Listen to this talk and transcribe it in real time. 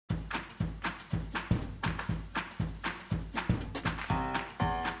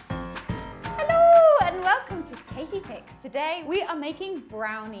Katie.Pix. Today we are making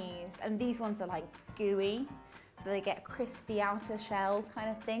brownies, and these ones are like gooey, so they get a crispy outer shell kind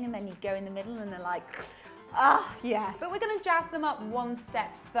of thing, and then you go in the middle and they're like, ah, yeah. But we're gonna jazz them up one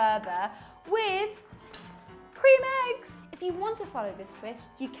step further with cream eggs. If you want to follow this twist,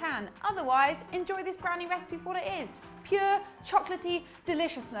 you can. Otherwise, enjoy this brownie recipe for what it is. Pure chocolatey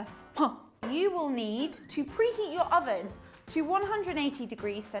deliciousness. You will need to preheat your oven to 180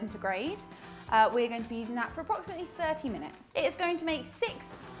 degrees centigrade. We're going to be using that for approximately 30 minutes. It is going to make 6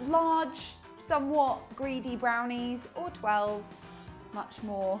 large, somewhat greedy brownies, or 12 much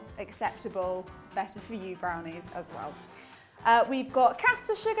more acceptable, better for you brownies as well. We've got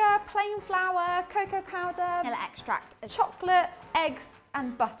caster sugar, plain flour, cocoa powder, vanilla extract, chocolate, eggs,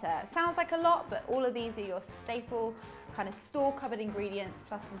 and butter. Sounds like a lot, but all of these are your staple kind of store-cupboard ingredients,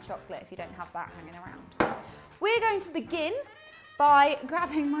 plus some chocolate if you don't have that hanging around. We're going to begin by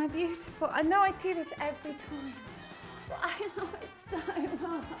grabbing my beautiful, I know I do this every time, but I love it so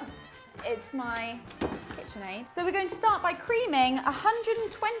much. It's my KitchenAid. So we're going to start by creaming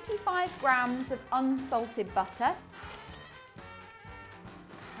 125 grams of unsalted butter.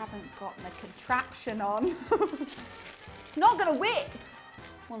 I haven't got my contraption on. It's not gonna whip.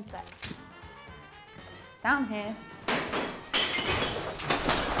 One sec. It's down here.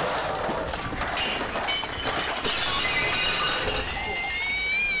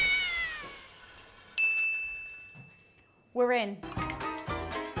 We're in.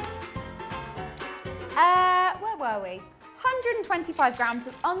 Where were we? 125 grams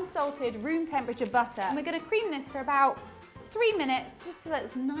of unsalted room temperature butter. And we're gonna cream this for about 3 minutes, just so that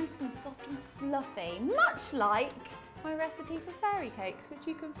it's nice and soft and fluffy, much like my recipe for fairy cakes, which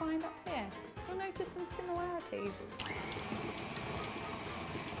you can find up here. You'll notice some similarities.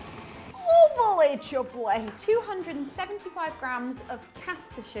 Unbelievably. 275 grams of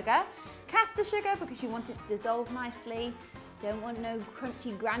caster sugar. Caster sugar because you want it to dissolve nicely. Don't want no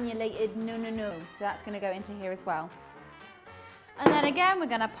crunchy granulated, no. So that's gonna go into here as well. And then again, we're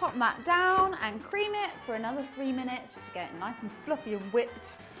gonna pop that down and cream it for another 3 minutes just to get it nice and fluffy and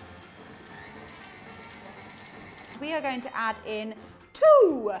whipped. We are going to add in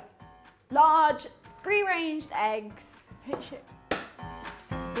 2 large free-ranged eggs. Pitch it.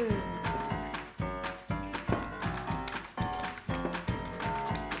 Boom.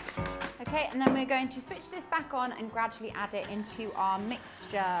 Okay, and then we're going to switch this back on and gradually add it into our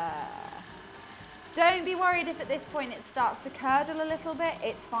mixture. Don't be worried if at this point it starts to curdle a little bit.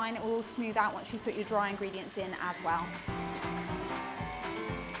 It's fine, it will all smooth out once you put your dry ingredients in as well.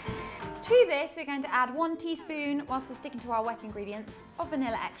 To this, we're going to add 1 teaspoon, whilst we're sticking to our wet ingredients, of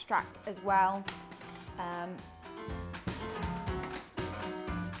vanilla extract as well.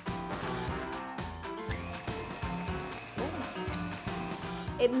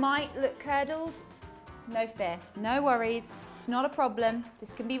 It might look curdled, no fear, no worries, it's not a problem,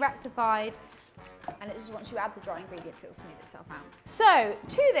 this can be rectified, and it just once you add the dry ingredients, it will smooth itself out. So,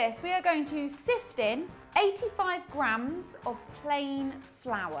 to this, we are going to sift in 85 grams of plain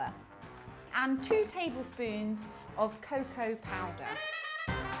flour and 2 tablespoons of cocoa powder.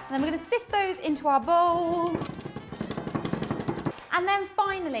 And then we're going to sift those into our bowl. And then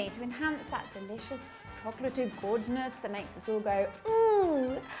finally, to enhance that delicious chocolatey goodness that makes us all go,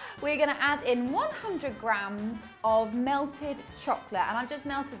 ooh, we're gonna add in 100 grams of melted chocolate. And I've just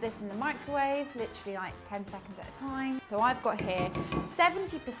melted this in the microwave, literally like 10 seconds at a time. So I've got here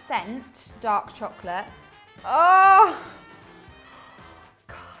 70% dark chocolate. Oh,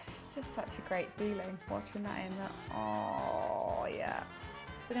 God, it's just such a great feeling watching that in there. Oh, yeah.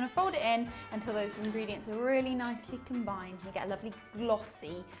 So we're going to fold it in until those ingredients are really nicely combined and you get a lovely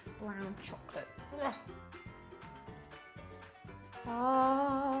glossy brown chocolate.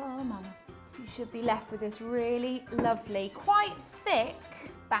 Oh, Mama. You should be left with this really lovely, quite thick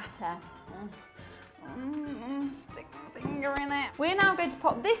batter. Stick my finger in it. We're now going to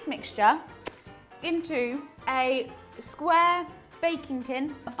pop this mixture into a square baking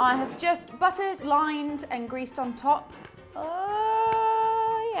tin. I have just buttered, lined and greased on top.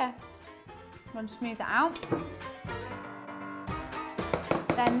 Yeah. I'm going to smooth that out.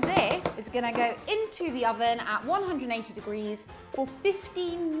 Then this is going to go into the oven at 180 degrees for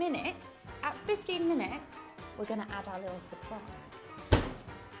 15 minutes. At 15 minutes, we're going to add our little surprise.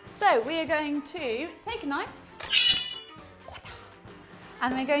 So we are going to take a knife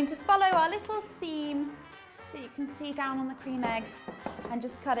and we're going to follow our little seam that you can see down on the cream egg and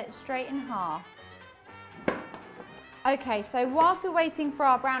just cut it straight in half. Okay, so whilst we're waiting for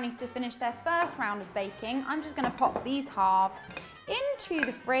our brownies to finish their first round of baking, I'm just going to pop these halves into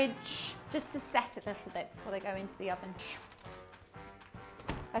the fridge just to set a little bit before they go into the oven.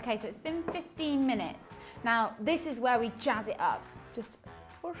 Okay, so it's been 15 minutes. Now, this is where we jazz it up. Just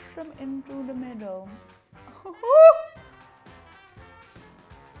push them into the middle.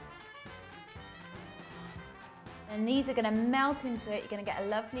 And these are gonna melt into it. You're gonna get a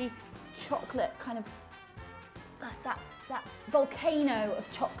lovely chocolate kind of, that volcano of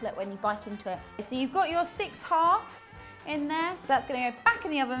chocolate when you bite into it. So you've got your 6 halves in there. So that's gonna go back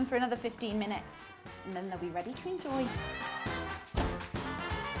in the oven for another 15 minutes and then they'll be ready to enjoy.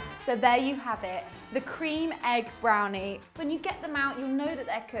 So there you have it, the cream egg brownie. When you get them out, you'll know that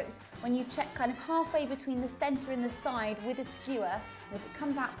they're cooked when you check kind of halfway between the center and the side with a skewer. And if it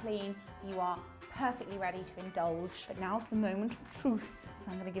comes out clean, you are perfectly ready to indulge. But now's the moment of truth,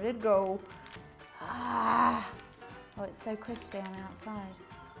 so I'm gonna give it a go. Ah. Oh, it's so crispy on the outside.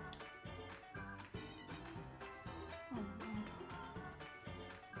 Oh my God.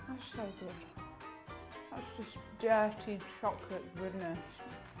 That's so good. That's just dirty chocolate goodness.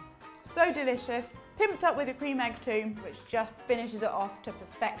 So delicious, pimped up with a cream egg too, which just finishes it off to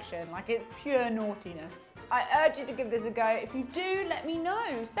perfection. Like, it's pure naughtiness. I urge you to give this a go. If you do, let me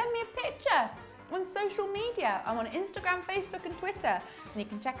know. Send me a picture on social media. I'm on Instagram, Facebook and Twitter, and you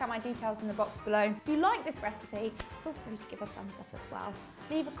can check out my details in the box below. If you like this recipe, feel free to give a thumbs up as well.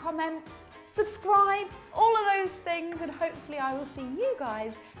 Leave a comment, subscribe, all of those things, and hopefully I will see you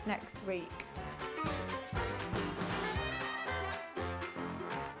guys next week.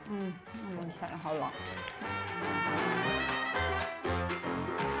 I'm going to take a whole lot.